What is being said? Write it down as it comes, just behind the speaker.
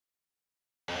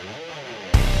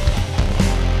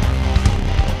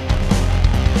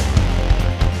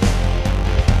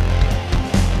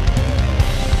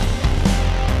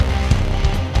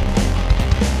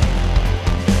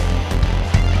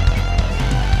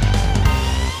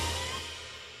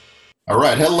All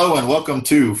right. Hello and welcome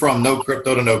to From No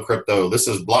Crypto to No Crypto. This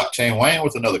is Blockchain Wayne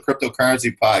with another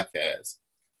cryptocurrency podcast.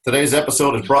 Today's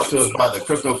episode is brought to us by the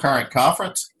Cryptocurrent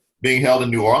Conference being held in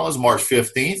New Orleans, March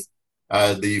 15th,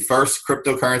 the first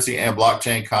cryptocurrency and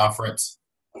blockchain conference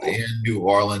in New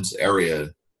Orleans area.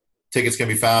 Tickets can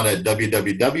be found at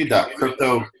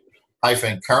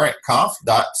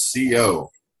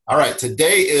www.crypto-currentconf.co. All right.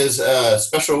 Today is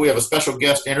we have a special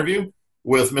guest interview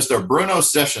with Mr. Bruno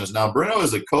Sessions. Now, Bruno is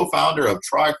the co-founder of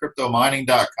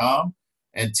trycryptomining.com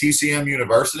and TCM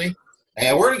University.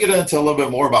 And we're going to get into a little bit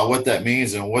more about what that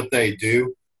means and what they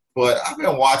do. But I've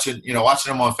been watching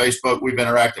them on Facebook. We've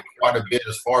interacted quite a bit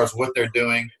as far as what they're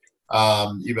doing.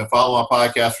 You've been following my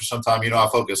podcast for some time. I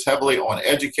focus heavily on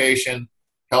education,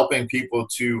 helping people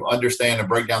to understand and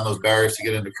break down those barriers to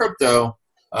get into crypto.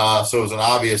 So it was an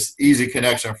obvious, easy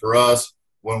connection for us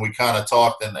when we kind of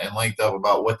talked and linked up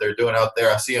about what they're doing out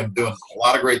there. I see them doing a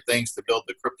lot of great things to build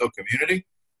the crypto community,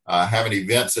 having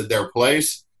events at their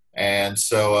place. And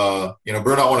so,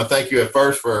 Bruno, I want to thank you at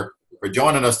first for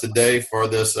joining us today for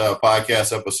this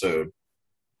podcast episode.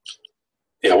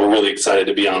 Yeah, we're really excited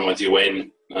to be on with you,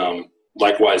 Wayne.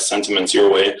 Likewise, sentiments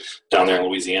your way down there in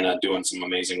Louisiana, doing some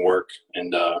amazing work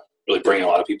and really bringing a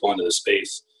lot of people into the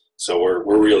space. So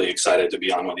we're really excited to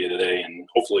be on with you today and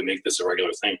hopefully make this a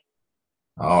regular thing.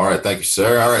 All right. Thank you,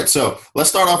 sir. All right. So let's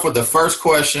start off with the first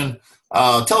question.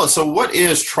 Tell us, so what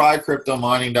is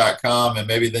trycryptomining.com? And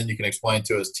maybe then you can explain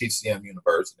to us TCM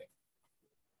University.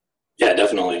 Yeah,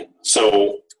 definitely.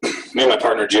 So me and my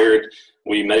partner, Jared,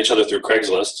 we met each other through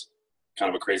Craigslist. Kind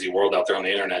of a crazy world out there on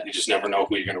the internet. You just never know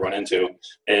who you're going to run into.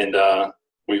 And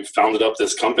we founded up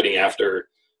this company after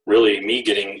really me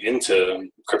getting into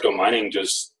crypto mining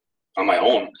just on my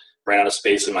own. Ran out of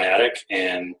space in my attic,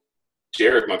 and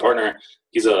Jared, my partner,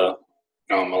 he's a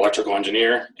electrical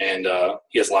engineer, and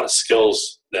he has a lot of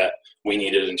skills that we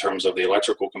needed in terms of the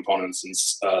electrical components and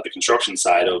the construction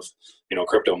side of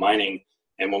crypto mining.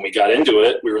 And when we got into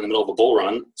it, we were in the middle of a bull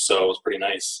run, so it was pretty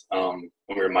nice. When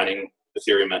we were mining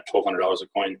Ethereum at $1,200 a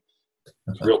coin, it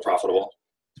was real profitable.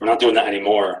 We're not doing that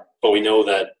anymore, but we know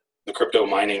that the crypto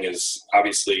mining is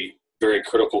obviously a very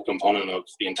critical component of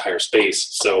the entire space.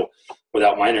 So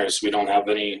without miners, we don't have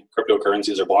any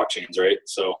cryptocurrencies or blockchains, right?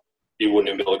 So you wouldn't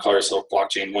even be able to call yourself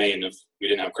Blockchain Wayne if we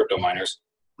didn't have crypto miners.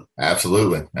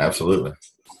 Absolutely.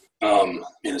 Man,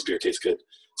 this beer tastes good.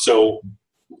 So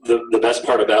the best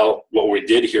part about what we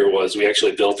did here was we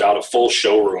actually built out a full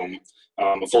showroom,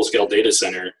 a full-scale data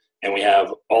center, and we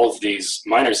have all of these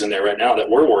miners in there right now that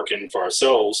we're working for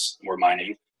ourselves. We're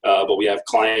mining, but we have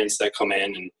clients that come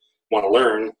in and want to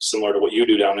learn, similar to what you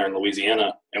do down there in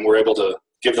Louisiana, and we're able to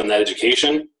give them that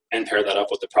education and pair that up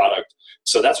with the product.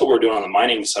 So that's what we're doing on the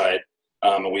mining side.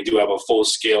 And we do have a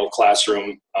full-scale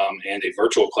classroom and a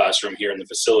virtual classroom here in the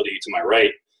facility to my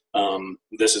right.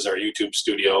 This is our YouTube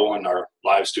studio and our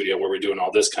live studio where we're doing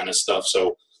all this kind of stuff.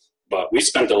 But we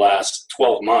spent the last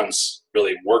 12 months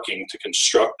really working to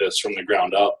construct this from the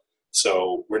ground up.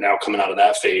 So we're now coming out of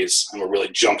that phase, and we're really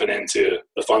jumping into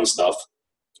the fun stuff,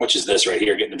 which is this right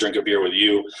here, getting to drink a beer with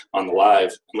you on the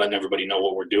live and letting everybody know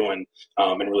what we're doing,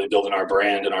 and really building our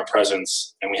brand and our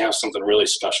presence. And we have something really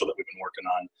special that we've been working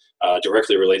on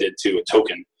directly related to a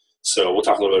token. So we'll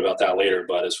talk a little bit about that later.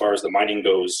 But as far as the mining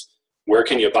goes, where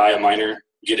can you buy a miner,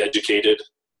 get educated,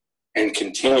 and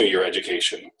continue your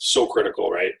education? So critical,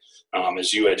 right?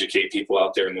 As you educate people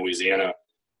out there in Louisiana,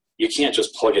 you can't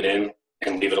just plug it in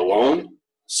and leave it alone.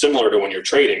 Similar to when you're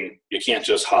trading, you can't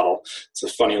just hodl. It's a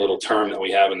funny little term that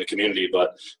we have in the community,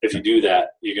 but if you do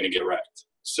that, you're going to get wrecked.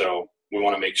 So we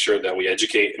want to make sure that we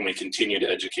educate and we continue to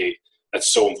educate.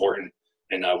 That's so important.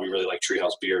 And we really like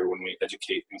Treehouse Beer when we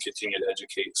educate and continue to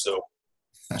educate. So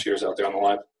cheers out there on the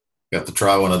live. Got to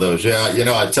try one of those. Yeah,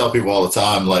 I tell people all the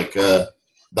time, like the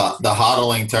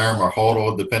hodling term or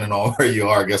hodl, depending on where you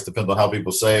are, I guess depends on how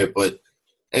people say it, but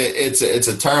it's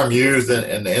a term used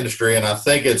in the industry, and I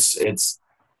think it's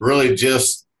really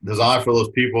just designed for those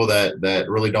people that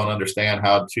really don't understand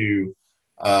how to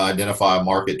identify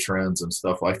market trends and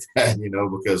stuff like that,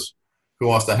 because who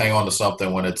wants to hang on to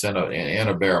something when it's in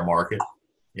a bear market,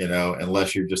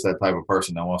 unless you're just that type of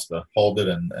person that wants to hold it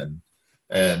and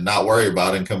not worry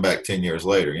about it and come back 10 years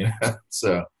later,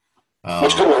 So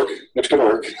which could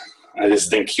work. I just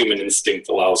think human instinct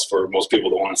allows for most people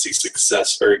to want to see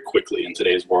success very quickly in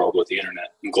today's world with the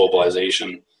internet and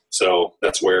globalization. So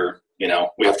that's where,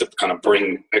 we have to kind of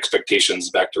bring expectations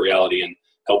back to reality and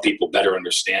help people better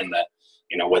understand that,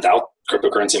 without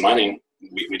cryptocurrency mining,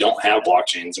 we don't have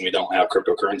blockchains and we don't have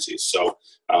cryptocurrencies. So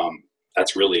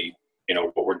that's really,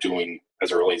 what we're doing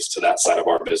as it relates to that side of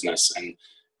our business. And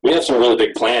we have some really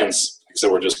big plans. Like I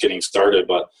said, we're just getting started,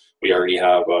 but we already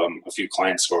have a few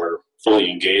clients who are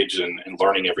fully engaged and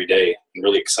learning every day and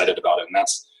really excited about it. And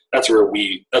that's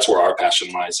where our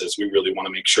passion lies, is we really want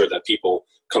to make sure that people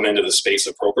come into the space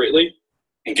appropriately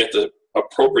and get the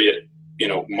appropriate,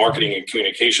 marketing and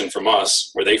communication from us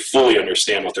where they fully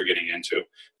understand what they're getting into.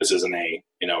 This isn't a,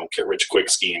 get rich quick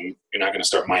scheme. You're not going to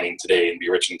start mining today and be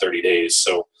rich in 30 days.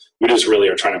 So we just really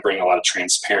are trying to bring a lot of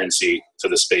transparency to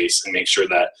the space and make sure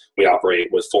that we operate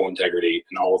with full integrity,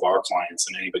 and all of our clients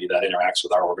and anybody that interacts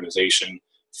with our organization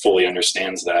fully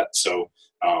understands that. So,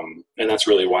 and that's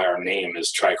really why our name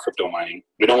is Try Crypto Mining.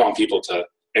 We don't want people to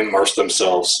immerse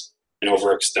themselves and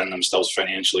overextend themselves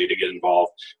financially to get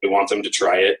involved. We want them to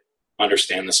try it,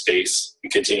 understand the space,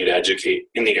 and continue to educate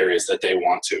in the areas that they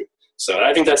want to. So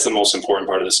I think that's the most important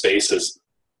part of the space, is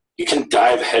you can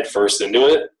dive headfirst into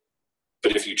it,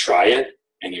 but if you try it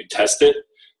and you test it,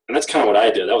 and that's kind of what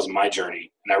I did. That was my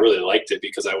journey, and I really liked it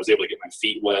because I was able to get my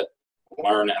feet wet,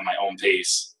 learn at my own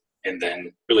pace, and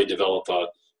then really develop a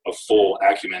full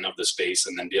acumen of the space,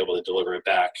 and then be able to deliver it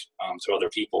back to other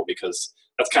people, because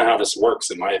that's kind of how this works,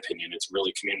 in my opinion. It's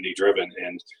really community driven,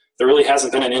 and there really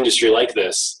hasn't been an industry like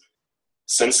this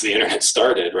since the internet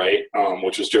started, right?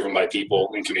 Which was driven by people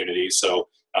and communities. So,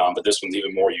 but this one's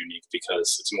even more unique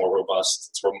because it's more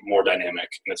robust, it's more dynamic,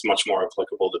 and it's much more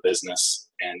applicable to business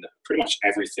and pretty much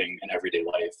everything in everyday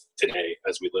life today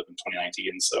as we live in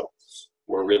 2019. So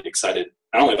we're really excited,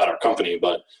 not only about our company,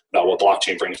 but about what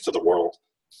blockchain brings to the world,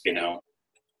 Yeah,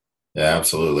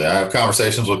 absolutely. I have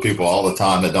conversations with people all the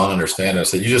time that don't understand it.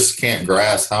 So you just can't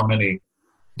grasp how many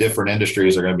different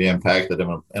industries are going to be impacted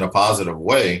in a positive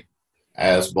way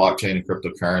as blockchain and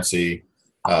cryptocurrency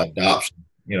adoption,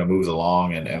 moves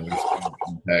along, and we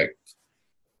impact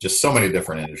just so many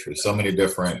different industries, so many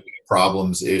different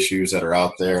problems, issues that are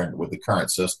out there with the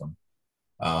current system.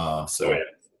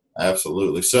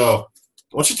 Absolutely. So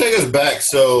why don't you take us back?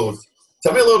 So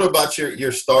tell me a little bit about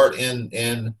your start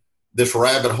in this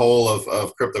rabbit hole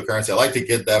of cryptocurrency. I like to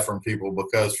get that from people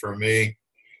because for me,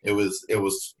 it was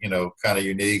kind of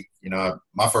unique.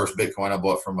 My first Bitcoin I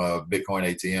bought from a Bitcoin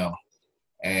ATM.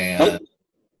 And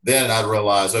then I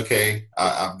realized, okay,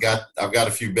 I've got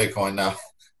a few Bitcoin now.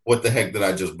 What the heck did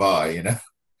I just buy?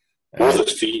 What was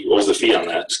the fee? What was the fee on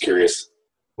that? Just curious.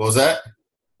 What was that?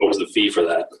 What was the fee for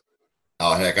that?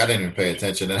 Oh heck, I didn't even pay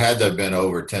attention. It had to have been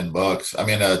over $10. I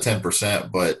mean,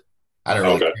 10%, but I didn't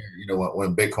really care.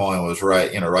 When Bitcoin was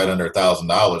right under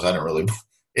 $1,000, I didn't really.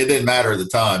 It didn't matter at the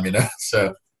time,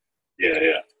 So yeah.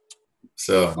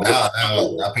 So now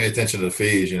I pay attention to the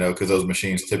fees, because those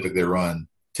machines typically run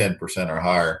 10% or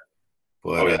higher.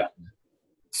 But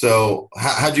so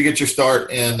how'd you get your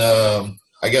start in?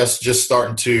 I guess just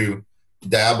starting to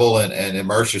dabble and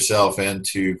immerse yourself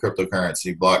into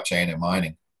cryptocurrency, blockchain, and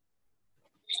mining.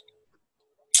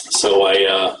 So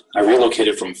I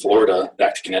relocated from Florida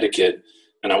back to Connecticut,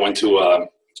 and I went to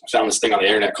found this thing on the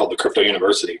internet called the Crypto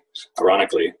University,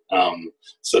 ironically.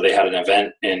 So they had an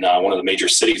event in one of the major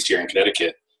cities here in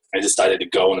Connecticut. I decided to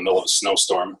go in the middle of a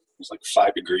snowstorm. It was like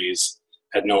 5 degrees.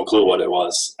 Had no clue what it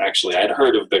was. Actually, I had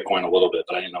heard of Bitcoin a little bit,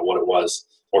 but I didn't know what it was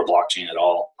or blockchain at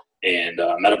all. And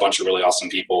met a bunch of really awesome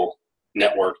people,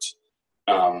 networked,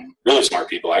 really smart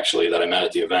people actually that I met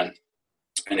at the event.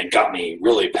 And it got me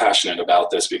really passionate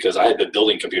about this because I had been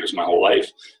building computers my whole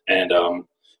life and,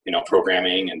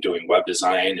 programming and doing web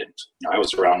design. And I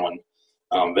was around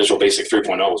when Visual Basic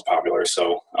 3.0 was popular.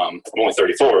 So I'm only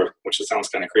 34, which sounds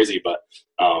kind of crazy, but,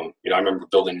 I remember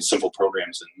building simple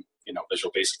programs in,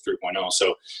 Visual Basic 3.0.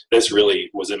 So this really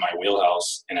was in my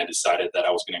wheelhouse, and I decided that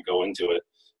I was going to go into it.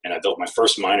 And I built my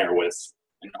first miner with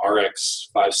an RX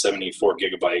 574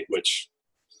 gigabyte, which,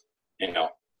 I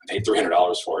paid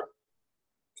 $300 for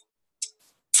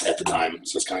at the time.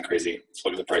 So it's kind of crazy. Let's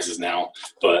look at the prices now.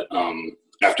 But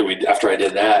after I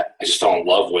did that, I just fell in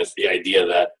love with the idea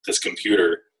that this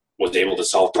computer was able to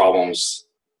solve problems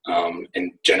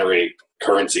and generate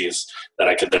currencies that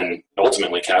I could then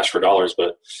ultimately cash for dollars.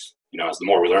 But as the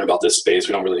more we learn about this space,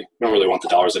 we don't really want the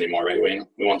dollars anymore, right, Wayne?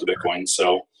 We want the Bitcoin.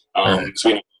 So so we know where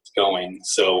it's going.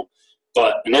 So,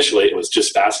 but initially, it was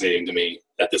just fascinating to me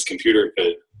that this computer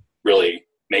could really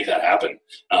make that happen.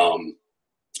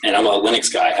 And I'm a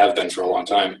Linux guy, have been for a long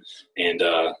time. And,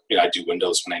 I do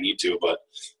Windows when I need to, but,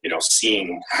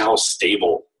 seeing how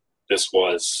stable this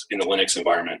was in the Linux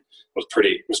environment was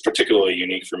particularly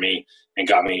unique for me and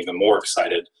got me even more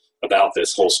excited about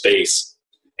this whole space.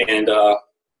 And,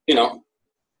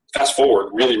 fast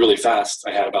forward really, really fast.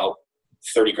 I had about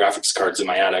 30 graphics cards in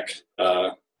my attic,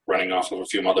 running off of a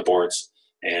few motherboards,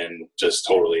 and just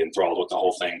totally enthralled with the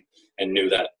whole thing and knew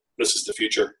that this is the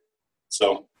future.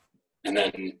 So, and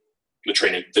then the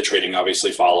trading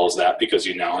obviously follows that, because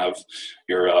you now have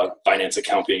your finance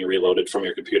account being reloaded from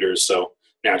your computers. So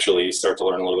naturally you start to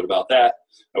learn a little bit about that.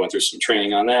 I went through some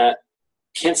training on that.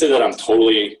 Can't say that I'm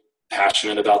totally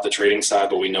passionate about the trading side,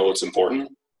 but we know it's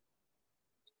important.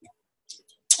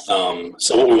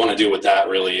 So what we want to do with that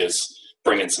really is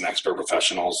bring in some expert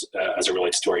professionals as it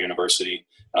relates to our university.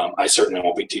 I certainly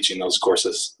won't be teaching those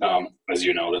courses. As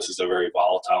you know, this is a very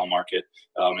volatile market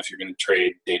if you're going to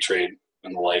trade, day trade,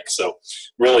 and the like. So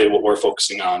really what we're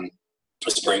focusing on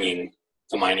is bringing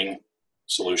the mining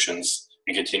solutions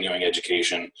and continuing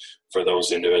education for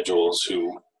those individuals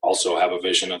who also have a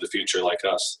vision of the future like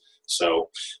us. So,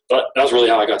 but that was really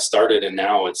how I got started, and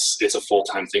now it's a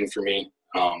full-time thing for me.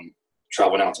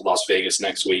 Traveling out to Las Vegas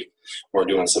next week. We're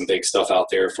doing some big stuff out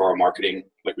there for our marketing,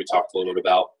 like we talked a little bit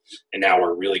about. And now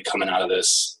we're really coming out of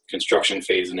this construction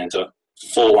phase and into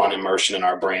full-on immersion in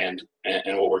our brand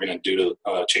and what we're going to do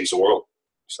to change the world.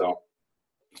 So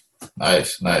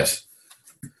nice.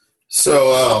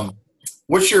 So,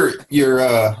 what's your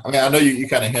I mean, I know you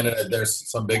kind of hinted at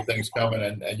there's some big things coming,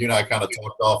 and you and I kind of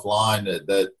talked offline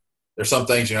that there's some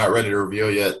things you're not ready to reveal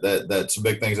yet, that some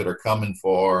big things that are coming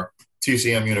for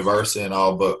TCM University and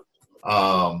all, but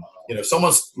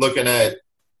someone's looking at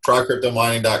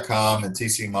trycryptomining.com and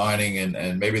TC Mining,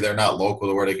 and maybe they're not local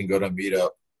to where they can go to a meetup.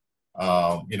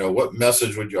 What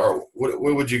message would you, or what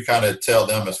would you kind of tell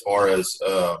them as far as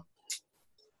how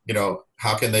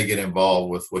can they get involved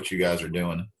with what you guys are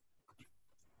doing?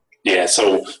 Yeah,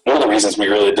 so one of the reasons we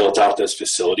really built out this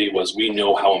facility was we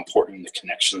know how important the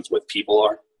connections with people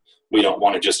are. We don't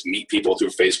want to just meet people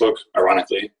through Facebook.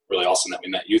 Ironically, really awesome that we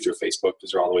met you through Facebook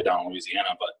because you're all the way down in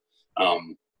Louisiana. But,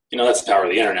 that's the power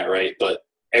of the internet, right? But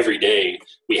every day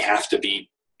we have to be,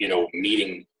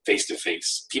 meeting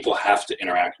face-to-face. People have to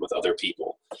interact with other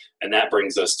people. And that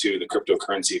brings us to the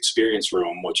Cryptocurrency Experience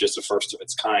Room, which is the first of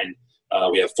its kind.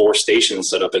 We have 4 stations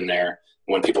set up in there.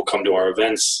 When people come to our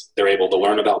events, they're able to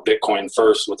learn about Bitcoin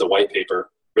first with a white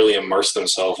paper, really immerse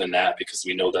themselves in that because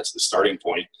we know that's the starting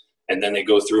point. And then they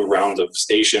go through rounds of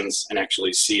stations and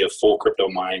actually see a full crypto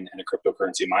mine and a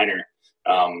cryptocurrency miner.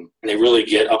 And they really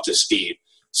get up to speed.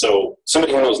 So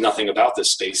somebody who knows nothing about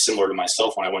this space, similar to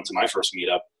myself when I went to my first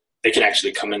meetup, they can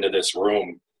actually come into this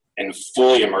room and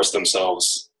fully immerse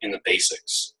themselves in the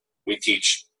basics. We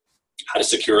teach how to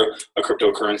secure a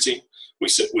cryptocurrency. We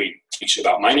teach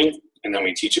about mining, and then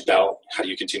we teach about how do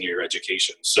you continue your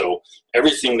education. So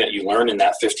everything that you learn in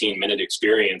that 15-minute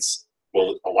experience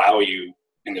will allow you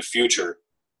in the future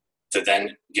to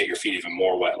then get your feet even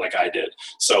more wet like I did.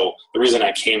 So the reason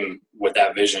I came with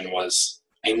that vision was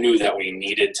I knew that we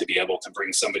needed to be able to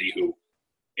bring somebody who,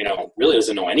 really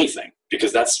doesn't know anything,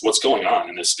 because that's what's going on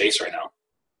in this space right now.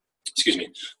 Excuse me.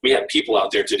 We have people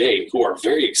out there today who are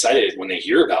very excited when they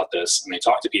hear about this and they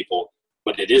talk to people,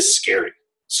 but it is scary.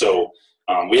 So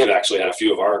we have actually had a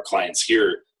few of our clients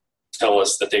here tell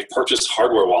us that they've purchased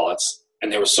hardware wallets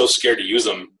and they were so scared to use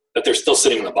them that they're still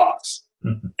sitting in the box.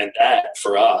 Mm-hmm. And that,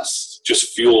 for us,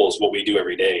 just fuels what we do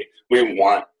every day. We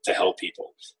want to help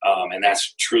people. And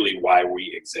that's truly why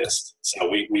we exist. So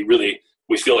we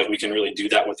feel like we can really do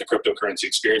that with the Cryptocurrency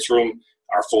Experience Room,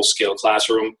 our full-scale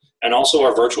classroom, and also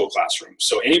our virtual classroom.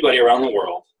 So anybody around the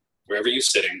world, wherever you're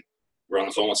sitting, we're on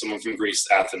the phone with someone from Greece,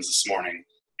 Athens this morning,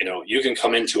 you can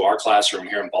come into our classroom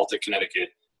here in Baltic, Connecticut,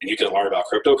 and you can learn about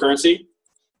cryptocurrency.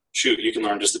 Shoot, you can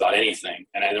learn just about anything.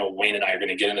 And I know Wayne and I are going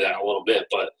to get into that in a little bit,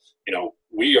 but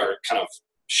we are kind of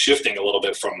shifting a little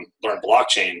bit from learn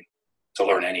blockchain to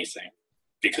learn anything,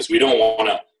 because we don't want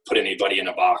to put anybody in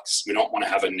a box. We don't want to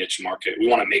have a niche market. We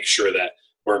want to make sure that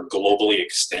we're globally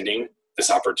extending this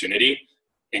opportunity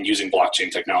and using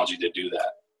blockchain technology to do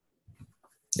that.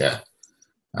 Yeah,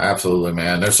 absolutely,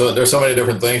 man. There's so many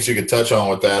different things you could touch on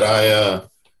with that.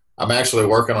 I'm actually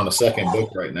working on a second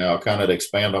book right now, kind of to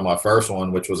expand on my first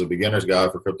one, which was a beginner's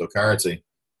guide for cryptocurrency.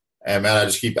 And man, I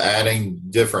just keep adding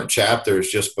different chapters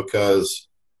just because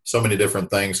so many different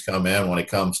things come in when it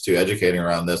comes to educating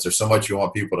around this. There's so much you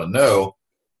want people to know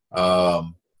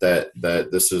that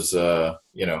this is,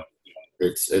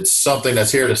 it's something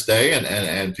that's here to stay,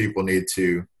 and people need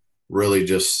to really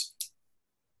just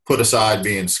put aside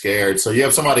being scared. So you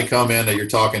have somebody come in that you're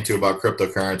talking to about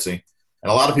cryptocurrency,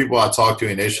 and a lot of people I talk to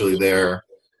initially, they're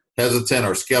hesitant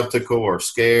or skeptical or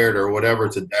scared or whatever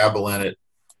to dabble in it.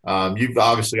 You've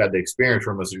obviously got the experience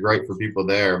from us. It's great for people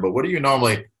there. But what do you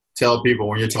normally tell people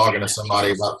when you're talking to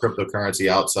somebody about cryptocurrency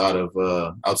outside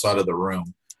of the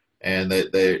room, and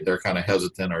they're kind of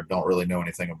hesitant or don't really know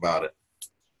anything about it?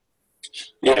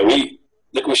 Yeah, we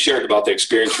shared about the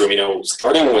experience room.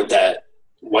 Starting with that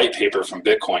white paper from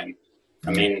Bitcoin.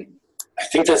 I mean, I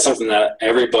think that's something that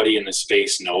everybody in the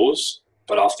space knows,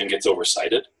 but often gets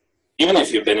oversighted. Even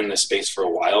if you've been in this space for a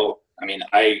while, I mean,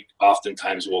 I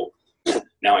oftentimes will,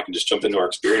 now I can just jump into our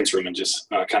experience room and just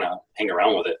kind of hang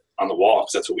around with it on the wall,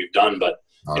 because that's what we've done. But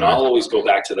I'll always go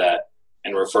back to that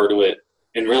and refer to it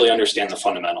and really understand the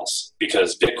fundamentals,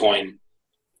 because Bitcoin,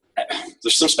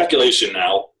 there's some speculation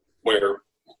now where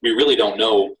we really don't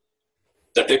know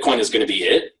that Bitcoin is going to be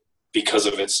it because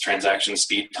of its transaction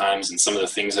speed times and some of the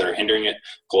things that are hindering it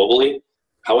globally.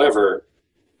 However,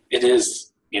 it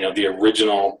is, the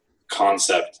original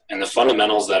concept and the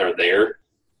fundamentals that are there.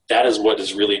 That is what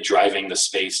is really driving the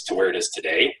space to where it is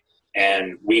today.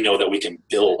 And we know that we can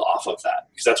build off of that,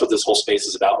 because that's what this whole space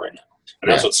is about right now.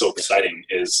 And that's what's so exciting,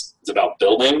 is it's about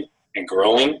building and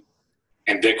growing,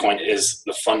 and Bitcoin is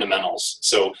the fundamentals.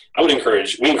 So we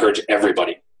encourage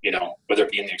everybody, whether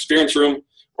it be in the experience room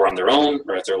or on their own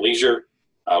or at their leisure.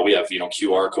 We have,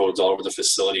 QR codes all over the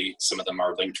facility. Some of them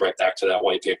are linked right back to that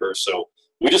white paper. So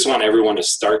we just want everyone to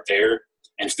start there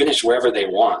and finish wherever they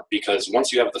want, because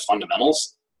once you have the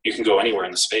fundamentals, you can go anywhere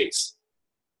in the space.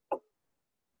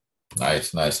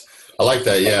 Nice. I like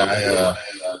that. Yeah,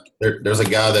 there's a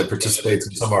guy that participates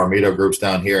in some of our meetup groups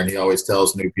down here, and he always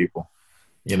tells new people,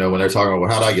 when they're talking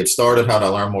about how do I get started, how do I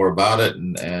learn more about it,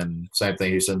 and same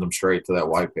thing, he sends them straight to that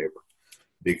white paper,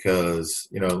 because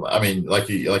like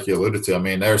you alluded to,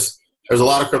 there's a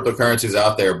lot of cryptocurrencies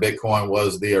out there. Bitcoin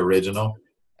was the original,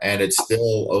 and it's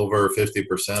still over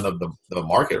 50% of the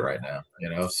market right now.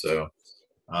 So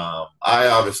I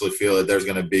obviously feel that there's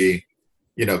going to be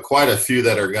quite a few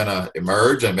that are going to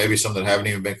emerge, and maybe some that haven't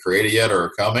even been created yet or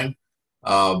are coming.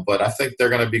 But I think they're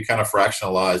going to be kind of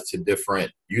fractionalized to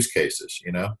different use cases,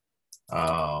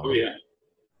 Oh, yeah,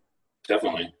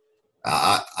 definitely.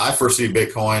 I foresee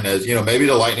Bitcoin as, maybe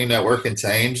the Lightning Network can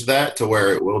change that to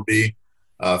where it will be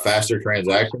faster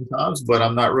transaction times, but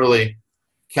I'm not really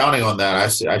counting on that. I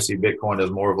see Bitcoin as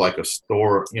more of like a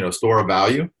store of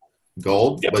value,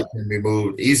 gold, but can be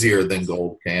moved easier than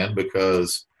gold can,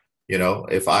 because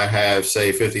if I have,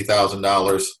 say,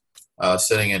 $50,000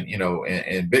 sitting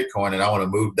in Bitcoin, and I want to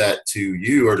move that to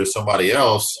you or to somebody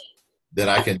else, then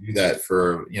I can do that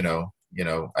for,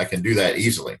 I can do that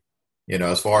easily.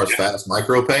 As far as fast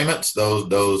micro payments, those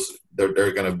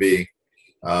they're going to be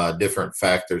different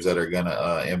factors that are going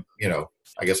to,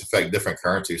 I guess, affect different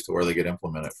currencies to where they get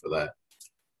implemented for that.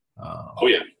 Oh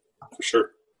yeah, for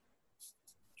sure.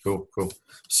 Cool.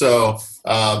 So,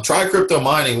 Try Crypto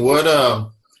Mining.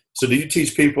 So do you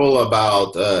teach people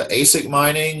about ASIC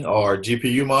mining or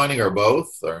GPU mining, or both?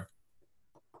 Or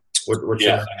that's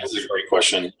a great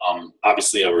question.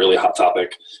 Obviously, a really hot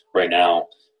topic right now,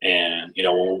 and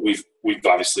we've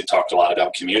obviously talked a lot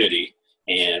about community.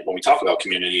 And when we talk about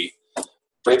community,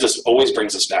 always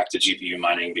brings us back to GPU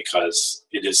mining, because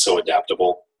it is so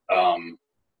adaptable.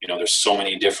 There's so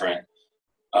many different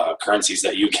currencies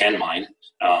that you can mine.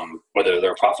 Whether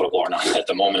they're profitable or not at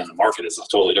the moment in the market is a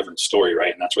totally different story,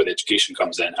 right? And that's where the education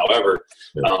comes in. However,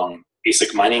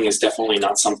 ASIC mining is definitely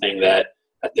not something that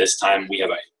at this time we have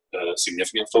a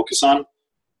significant focus on.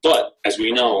 But as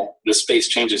we know, the space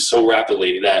changes so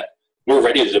rapidly that we're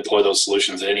ready to deploy those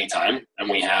solutions at any time, and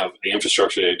we have the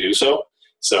infrastructure to do so.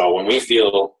 So when we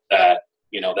feel that,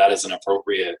 that is an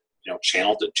appropriate,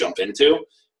 channel to jump into,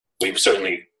 we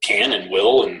certainly can and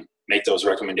will, and make those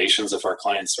recommendations if our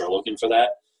clients are looking for that.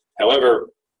 However,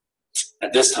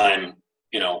 at this time,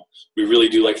 we really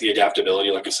do like the adaptability,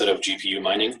 like I said, of GPU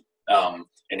mining, and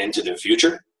into the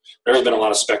future. There has been a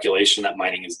lot of speculation that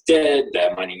mining is dead,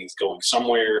 that mining is going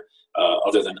somewhere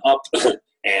other than up.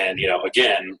 And,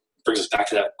 again, brings us back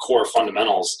to that core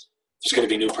fundamentals. There's going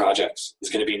to be new projects.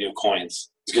 There's going to be new coins.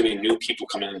 There's going to be new people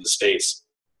coming into the space.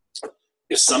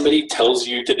 If somebody tells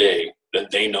you today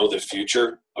that they know the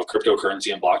future of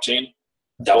cryptocurrency and blockchain,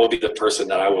 that would be the person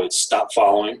that I would stop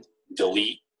following,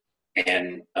 delete,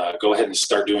 and go ahead and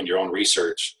start doing your own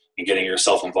research and getting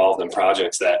yourself involved in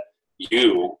projects that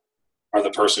you are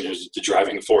the person who's the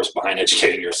driving force behind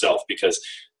educating yourself, because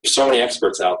there's so many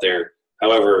experts out there.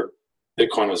 However,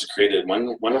 Bitcoin was created,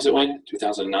 when was it, Wayne?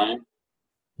 2009?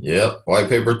 Yep, white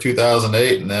paper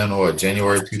 2008, and then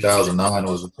January 2009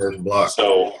 was the first block.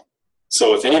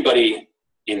 So if anybody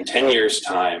in 10 years'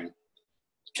 time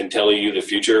can tell you the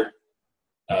future,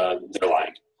 they're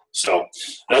lying. So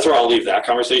that's where I'll leave that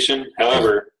conversation.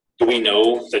 However, do we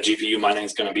know that GPU mining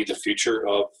is going to be the future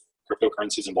of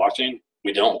cryptocurrencies and blockchain?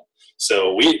 We don't.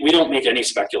 So we don't make any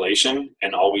speculation,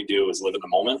 and all we do is live in the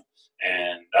moment.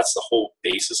 And that's the whole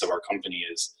basis of our company,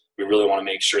 is we really want to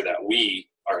make sure that we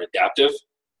are adaptive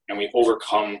and we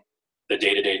overcome the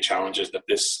day-to-day challenges that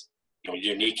this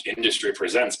unique industry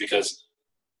presents. Because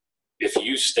if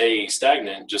you stay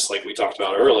stagnant, just like we talked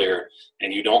about earlier,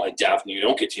 and you don't adapt and you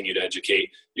don't continue to educate,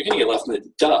 you're going to get left in the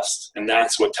dust. And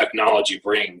that's what technology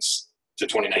brings to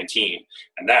 2019.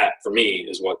 And that, for me,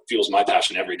 is what fuels my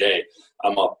passion every day.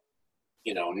 I'm up,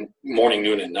 morning,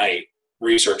 noon, and night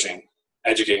researching,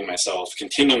 educating myself,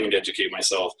 continuing to educate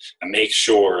myself, and make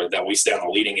sure that we stay on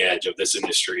the leading edge of this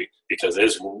industry, because it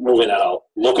is moving at a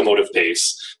locomotive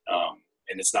pace,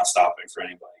 and it's not stopping for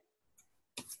anybody.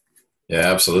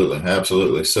 Yeah,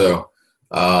 absolutely. So,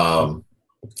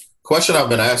 question I've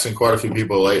been asking quite a few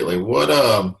people lately: what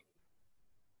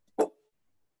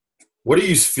do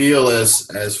you feel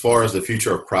as far as the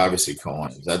future of privacy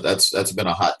coins? That's been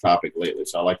a hot topic lately.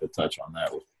 So I like to touch on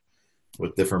that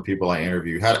with different people I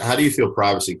interview. How do you feel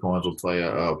privacy coins will play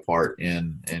a part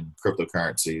in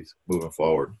cryptocurrencies moving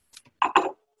forward?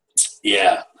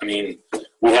 Yeah, I mean,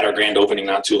 we had our grand opening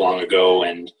not too long ago,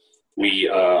 and we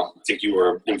I think you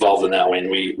were involved in that one.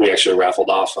 We actually raffled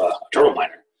off a turtle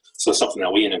miner. So it's something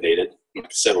that we innovated. Like I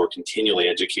said, we're continually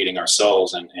educating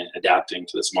ourselves and adapting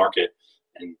to this market.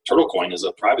 And Turtle Coin is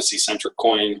a privacy-centric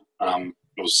coin. It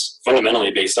was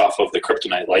fundamentally based off of the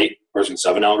Kryptonite Lite version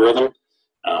 7 algorithm.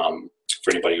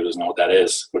 For anybody who doesn't know what that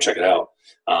is, go check it out.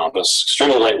 But it's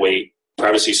extremely lightweight,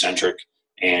 privacy-centric,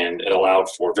 and it allowed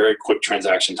for very quick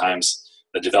transaction times.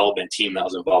 The development team that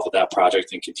was involved with that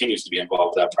project and continues to be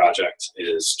involved with that project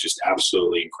is just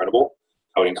absolutely incredible.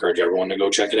 I would encourage everyone to go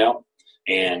check it out.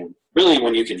 And really,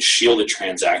 when you can shield a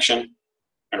transaction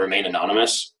and remain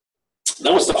anonymous,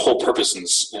 that was the whole purpose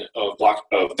of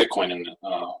Bitcoin and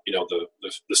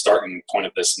the starting point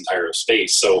of this entire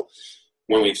space. So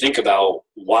when we think about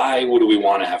why would we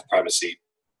want to have privacy,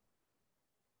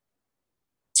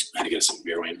 I had to get some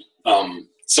beer, Wayne.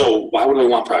 So why would we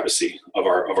want privacy of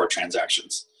our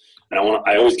transactions? And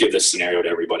I always give this scenario to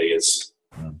everybody: is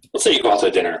let's say you go out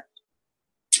to dinner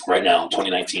right now,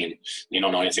 2019, you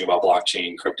don't know anything about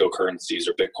blockchain, cryptocurrencies,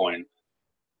 or Bitcoin.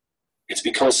 It's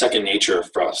become second nature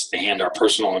for us to hand our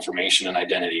personal information and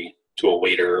identity to a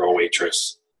waiter or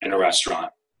waitress in a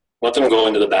restaurant. Let them go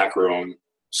into the back room,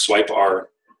 swipe our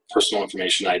personal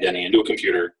information and identity into a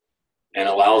computer, and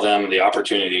allow them the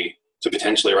opportunity to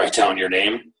potentially write down your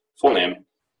name, full name,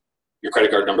 your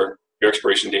credit card number, your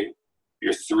expiration date,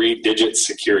 your 3-digit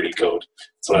security code.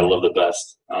 That's what I love the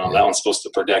best. That one's supposed to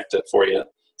protect it for you.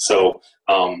 So,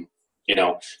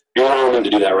 you're allowing them to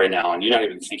do that right now, and you're not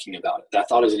even thinking about it. That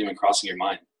thought isn't even crossing your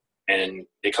mind. And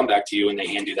they come back to you and they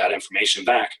hand you that information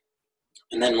back.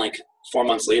 And then, like 4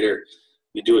 months later,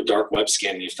 you do a dark web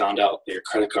scan and you found out that your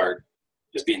credit card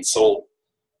is being sold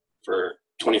for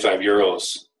 25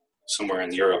 euros somewhere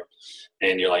in Europe.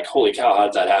 And you're like, holy cow, how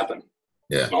did that happen?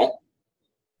 Yeah. Well,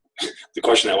 the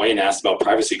question that Wayne asked about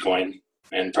privacy coin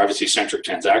and privacy-centric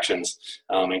transactions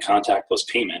and contactless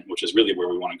payment, which is really where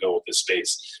we want to go with this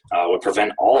space, would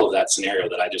prevent all of that scenario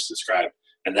that I just described.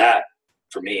 And that,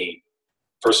 for me,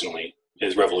 personally,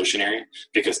 is revolutionary,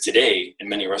 because today, in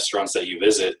many restaurants that you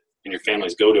visit and your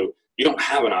families go to, you don't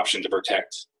have an option to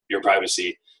protect your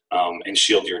privacy and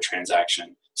shield your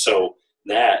transaction. So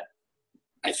that,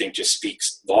 I think, just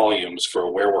speaks volumes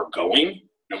for where we're going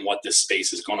and what this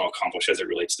space is going to accomplish as it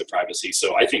relates to privacy.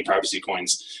 So I think privacy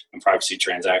coins and privacy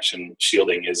transaction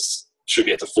shielding should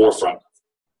be at the forefront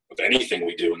of anything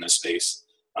we do in this space.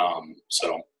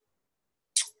 So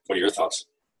what are your thoughts?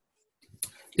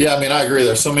 Yeah, I mean, I agree.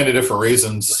 There's so many different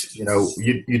reasons. You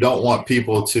don't want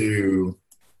people to,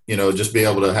 just be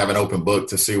able to have an open book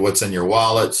to see what's in your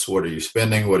wallets. What are you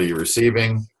spending? What are you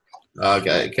receiving?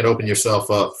 It can open yourself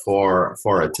up for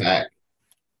attack.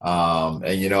 And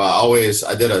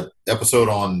I did an episode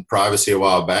on privacy a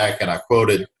while back, and I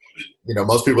quoted,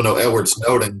 most people know Edward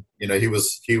Snowden. He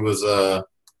was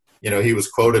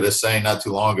quoted as saying not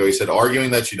too long ago, he said, arguing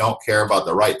that you don't care about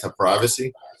the right to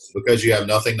privacy because you have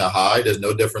nothing to hide is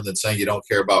no different than saying you don't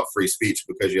care about free speech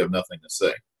because you have nothing to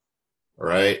say.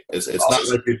 Right? It's not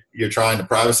like you're trying to,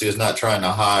 privacy is not trying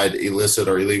to hide illicit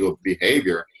or illegal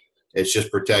behavior. It's just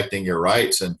protecting your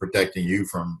rights and protecting you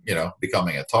from,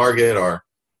 becoming a target or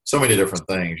so many different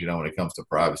things, when it comes to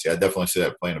privacy. I definitely see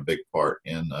that playing a big part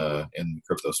in the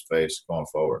crypto space going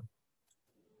forward.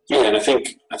 Yeah, and I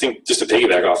think just to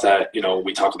piggyback off that,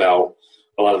 we talk about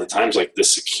a lot of the times like the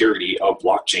security of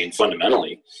blockchain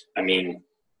fundamentally. I mean,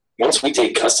 once we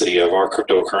take custody of our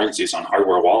cryptocurrencies on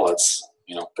hardware wallets,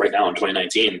 right now in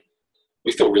 2019,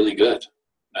 we feel really good.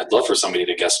 I'd love for somebody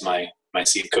to guess my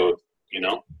seed code,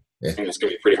 Yeah. I think it's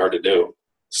going to be pretty hard to do.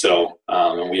 So,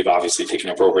 and we've obviously taken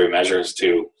appropriate measures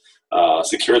to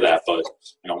secure that. But,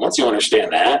 once you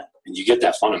understand that and you get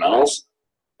that fundamentals,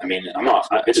 I mean,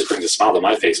 it just brings a smile to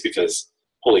my face because,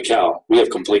 holy cow, we have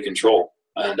complete control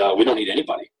and we don't need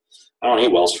anybody. I don't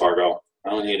need Wells Fargo. I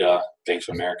don't need Bank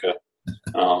of America.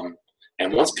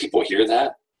 And once people hear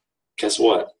that, guess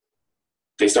what?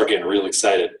 They start getting real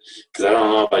excited. Because I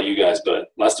don't know about you guys, but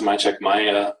last time I checked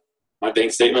my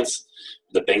bank statements,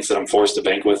 the banks that I'm forced to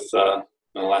bank with in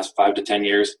the last 5 to 10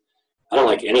 years, I don't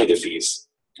like any of the fees,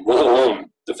 let alone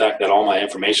the fact that all my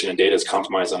information and data is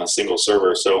compromised on a single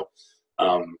server. So,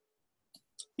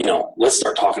 let's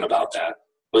start talking about that.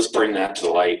 Let's bring that to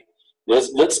the light.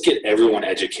 Let's get everyone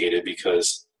educated,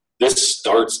 because this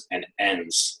starts and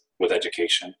ends with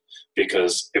education.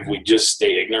 Because if we just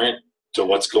stay ignorant to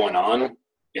what's going on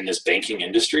in this banking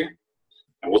industry,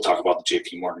 and we'll talk about the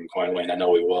JP Morgan coin, Wayne, I know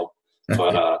we will,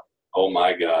 but oh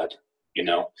my God,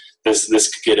 this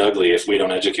could get ugly if we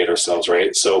don't educate ourselves,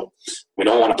 right? So we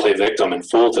don't want to play victim and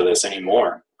fool to this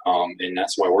anymore, and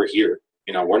that's why we're here.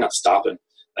 We're not stopping.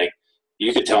 Like,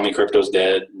 you could tell me crypto's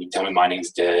dead, you tell me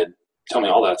mining's dead, tell me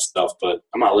all that stuff, but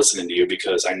I'm not listening to you,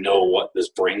 because I know what this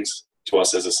brings to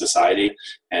us as a society.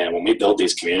 And when we build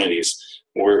these communities,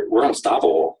 we're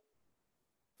unstoppable.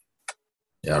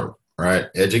 Yeah, right.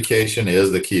 Education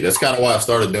is the key. That's kind of why I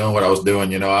started doing what I was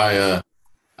doing. I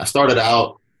started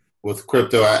out with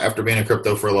crypto after being in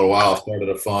crypto for a little while. I started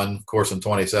a fund, of course, in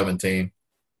 2017.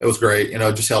 It was great,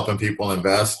 just helping people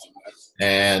invest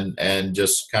and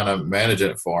just kind of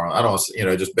managing it for them. I don't,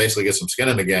 just basically get some skin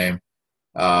in the game.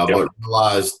 But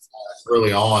realized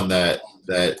early on that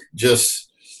just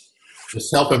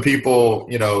helping people,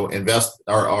 invest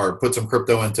or put some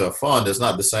crypto into a fund is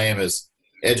not the same as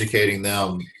educating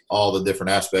them all the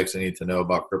different aspects they need to know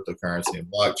about cryptocurrency and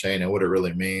blockchain and what it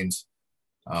really means.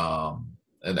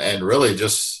 And really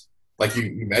just like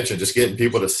you mentioned, just getting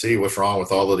people to see what's wrong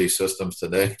with all of these systems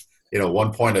today.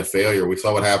 One point of failure. We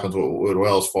saw what happens with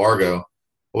Wells Fargo.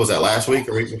 What was that, last week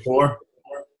or week before?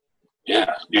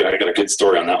 Yeah, I got a good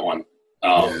story on that one.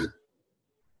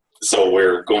 So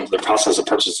we're going through the process of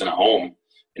purchasing a home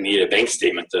and needed a bank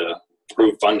statement to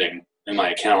prove funding in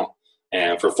my account.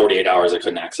 And for 48 hours, I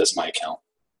couldn't access my account.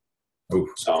 Oof.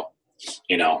 So,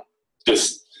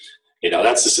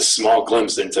 that's just a small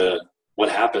glimpse into what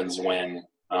happens when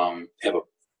you have a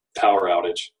power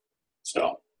outage.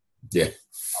 So, yeah,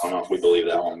 I don't know if we believe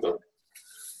that one, but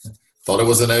thought it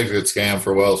was an exit scam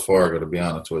for Wells Fargo, to be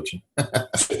honest with you.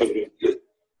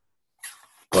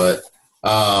 But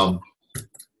all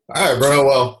right, bro.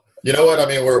 Well, you know what? I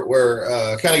mean,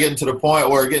 we're kind of getting to the point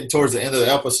where we're getting towards the end of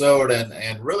the episode,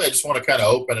 and really, I just want to kind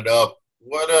of open it up.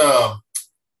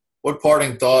 What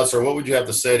parting thoughts, or what would you have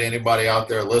to say to anybody out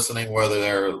there listening, whether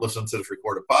they're listening to this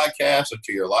recorded podcast or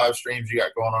to your live streams you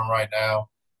got going on right now?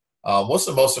 What's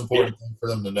the most important thing for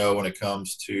them to know when it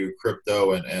comes to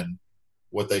crypto and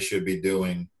what they should be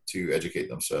doing to educate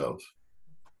themselves?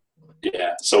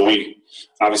 Yeah, so we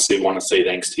obviously want to say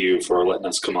thanks to you for letting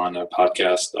us come on the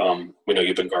podcast. We know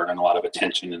you've been garnering a lot of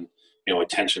attention, and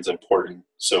attention's important.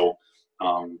 So,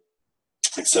 like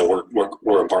I said,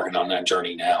 we're embarking on that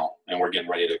journey now, and we're getting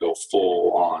ready to go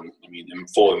full on. In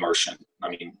full immersion.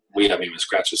 We haven't even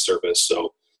scratched the surface.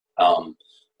 So,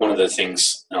 one of the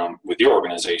things with your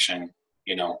organization,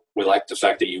 we like the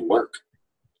fact that you work,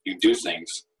 you do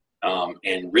things,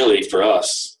 and really for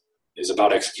us, is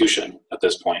about execution at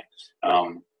this point.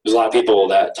 There's a lot of people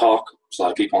that talk. There's a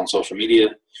lot of people on social media.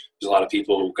 There's a lot of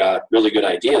people who got really good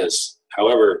ideas.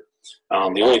 However,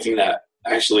 the only thing that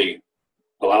actually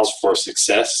allows for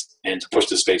success and to push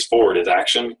the space forward is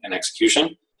action and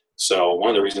execution. So one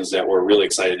of the reasons that we're really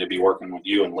excited to be working with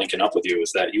you and linking up with you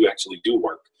is that you actually do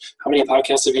work. How many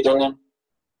podcasts have you done now?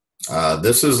 I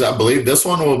believe this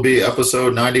one will be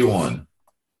episode 91.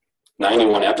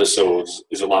 91 episodes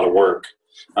is a lot of work.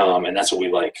 And that's what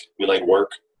we like. We like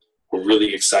work. We're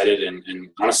really excited, and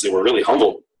honestly, we're really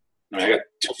humbled. I got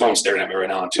 2 phones staring at me right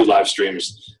now on 2 live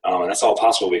streams, and that's all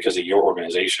possible because of your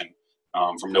organization,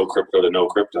 from No Crypto to No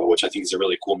Crypto, which I think is a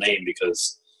really cool name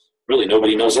because really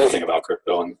nobody knows anything about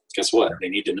crypto, and guess what? They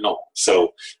need to know.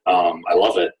 So I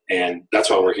love it, and that's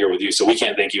why we're here with you. So we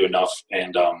can't thank you enough,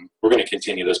 and we're going to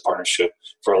continue this partnership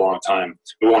for a long time.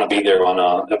 We want to be there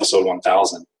on episode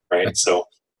 1,000, right? So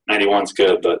 91's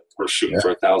good, but we're shooting for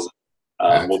 1,000.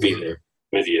 We'll be there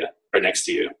with you, right next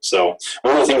to you. So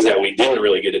one of the things that we didn't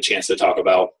really get a chance to talk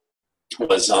about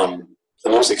was the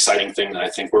most exciting thing that I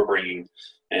think we're bringing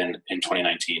in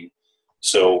 2019.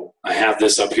 So I have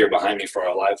this up here behind me for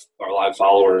our live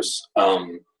followers.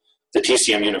 The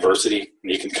TCM University,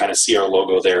 and you can kind of see our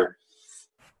logo there.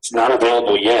 It's not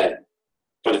available yet,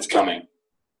 but it's coming.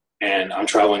 And I'm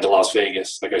traveling to Las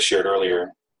Vegas, like I shared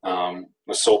earlier. The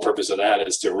sole purpose of that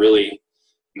is to really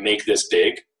make this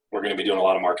big. We're going to be doing a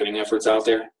lot of marketing efforts out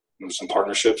there and some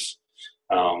partnerships.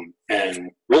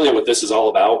 And really what this is all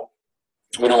about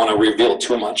We don't want to reveal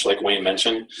too much, like Wayne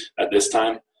mentioned at this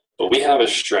time, but we have a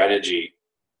strategy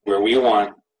where we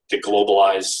want to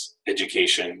globalize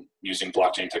education using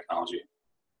blockchain technology.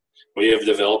 We have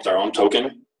developed our own token,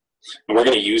 and we're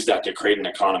going to use that to create an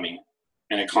economy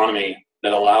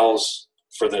that allows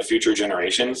for the future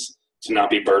generations to not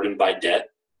be burdened by debt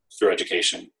through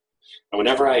education. And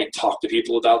whenever I talk to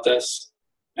people about this,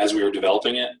 as we were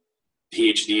developing it,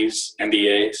 PhDs,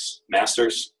 MBAs,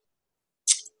 masters,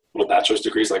 little bachelor's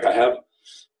degrees like I have,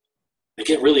 I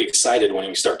get really excited when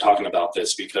we start talking about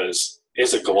this because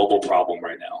it's a global problem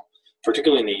right now.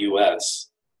 Particularly in the US,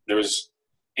 there's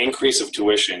increase of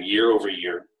tuition year over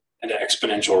year at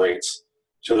exponential rates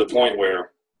to the point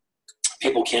where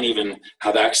people can't even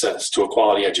have access to a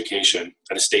quality education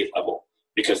at a state level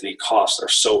because the costs are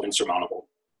so insurmountable.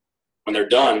 When they're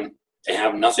done, they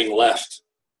have nothing left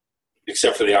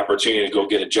except for the opportunity to go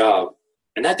get a job.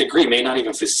 And that degree may not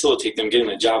even facilitate them getting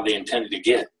the job they intended to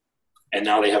get. And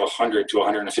now they have $100,000 to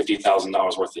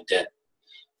 $150,000 worth of debt.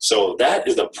 So that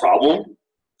is the problem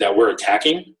that we're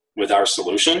attacking with our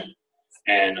solution.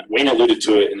 And Wayne alluded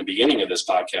to it in the beginning of this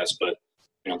podcast, but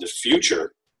the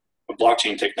future of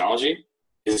blockchain technology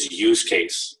is use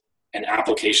case and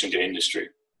application to industry.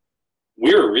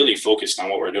 We're really focused on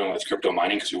what we're doing with crypto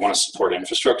mining because we want to support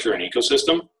infrastructure and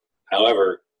ecosystem.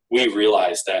 However, we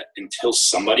realize that until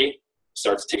somebody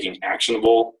starts taking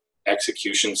actionable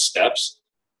execution steps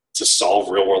to solve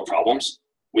real world problems,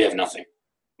 we have nothing.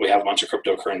 We have a bunch of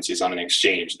cryptocurrencies on an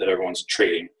exchange that everyone's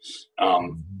trading.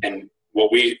 And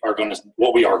what we are going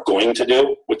to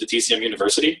do with the TCM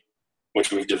University,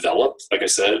 which we've developed, like I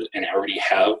said, and already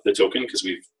have the token because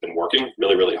we've been working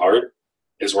really, really hard,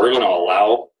 is we're going to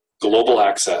allow global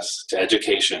access to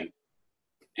education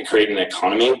and create an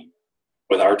economy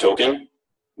with our token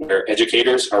where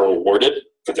educators are rewarded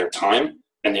for their time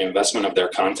and the investment of their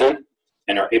content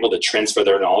and are able to transfer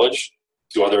their knowledge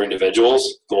to other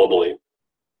individuals globally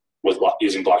with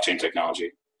using blockchain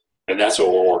technology. And that's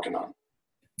what we're working on.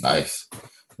 Nice.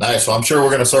 Well, I'm sure we're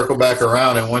going to circle back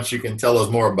around, and once you can tell us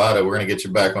more about it, we're going to get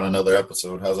you back on another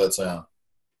episode. How's that sound?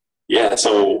 Yeah,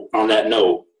 so on that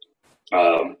note,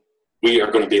 we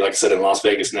are going to be, like I said, in Las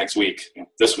Vegas this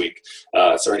week.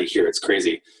 It's already here. It's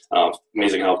crazy.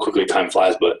 Amazing how quickly time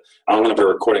flies, but I'm going to be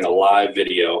recording a live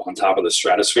video on top of the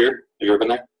Stratosphere. Have you ever been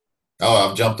there? Oh,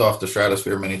 I've jumped off the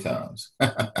Stratosphere many times.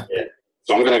 Yeah.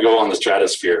 So I'm going to go on the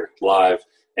Stratosphere live,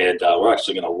 and we're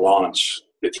actually going to launch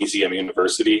the TCM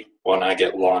University when I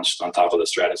get launched on top of the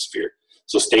Stratosphere.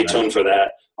 So stay tuned for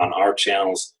that on our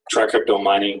channels. Try Crypto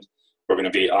Mining. We're going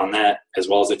to be on that as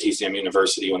well as the TCM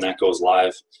University when that goes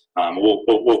live.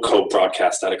 We'll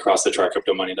co-broadcast that across the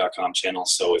trycryptomoney.com channel.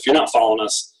 So if you're not following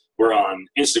us, we're on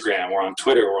Instagram, we're on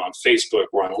Twitter, we're on Facebook,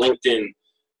 we're on LinkedIn.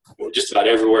 We're just about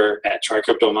everywhere at Try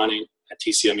Crypto Mining, at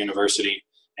TCM University,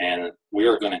 and we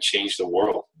are going to change the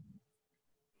world.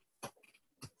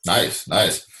 Nice.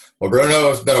 Well, Bruno,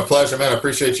 it's been a pleasure, man. I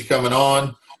appreciate you coming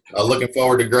on. Looking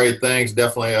forward to great things.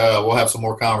 Definitely, we'll have some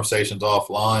more conversations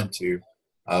offline to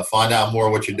find out more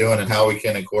what you're doing and how we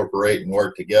can incorporate and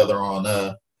work together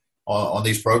on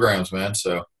these programs, man.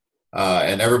 So,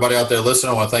 and everybody out there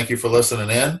listening, I want to thank you for listening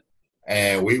in,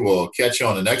 and we will catch you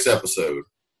on the next episode.